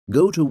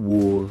Go to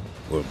war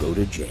or go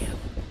to jail.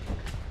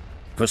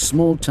 For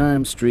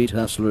small-time street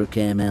hustler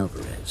Cam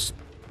Alvarez,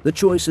 the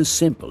choice is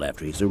simple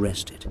after he's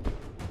arrested.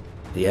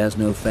 He has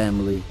no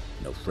family,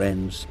 no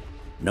friends,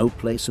 no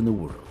place in the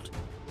world,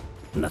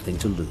 nothing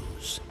to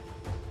lose.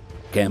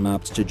 Cam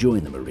opts to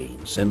join the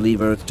Marines and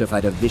leave Earth to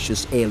fight a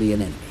vicious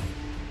alien enemy.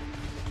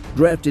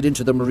 Drafted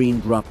into the Marine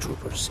Drop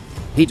Troopers,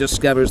 he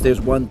discovers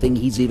there's one thing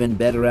he's even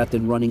better at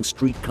than running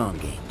street con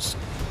games,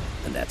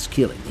 and that's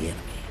killing the enemy.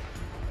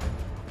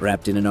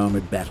 Wrapped in an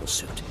armored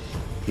battlesuit,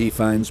 he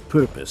finds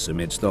purpose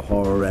amidst the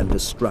horror and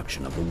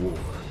destruction of the war,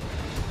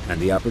 and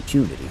the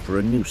opportunity for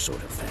a new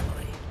sort of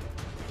family.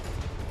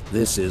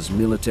 This is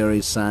military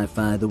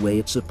sci-fi the way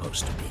it's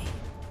supposed to be.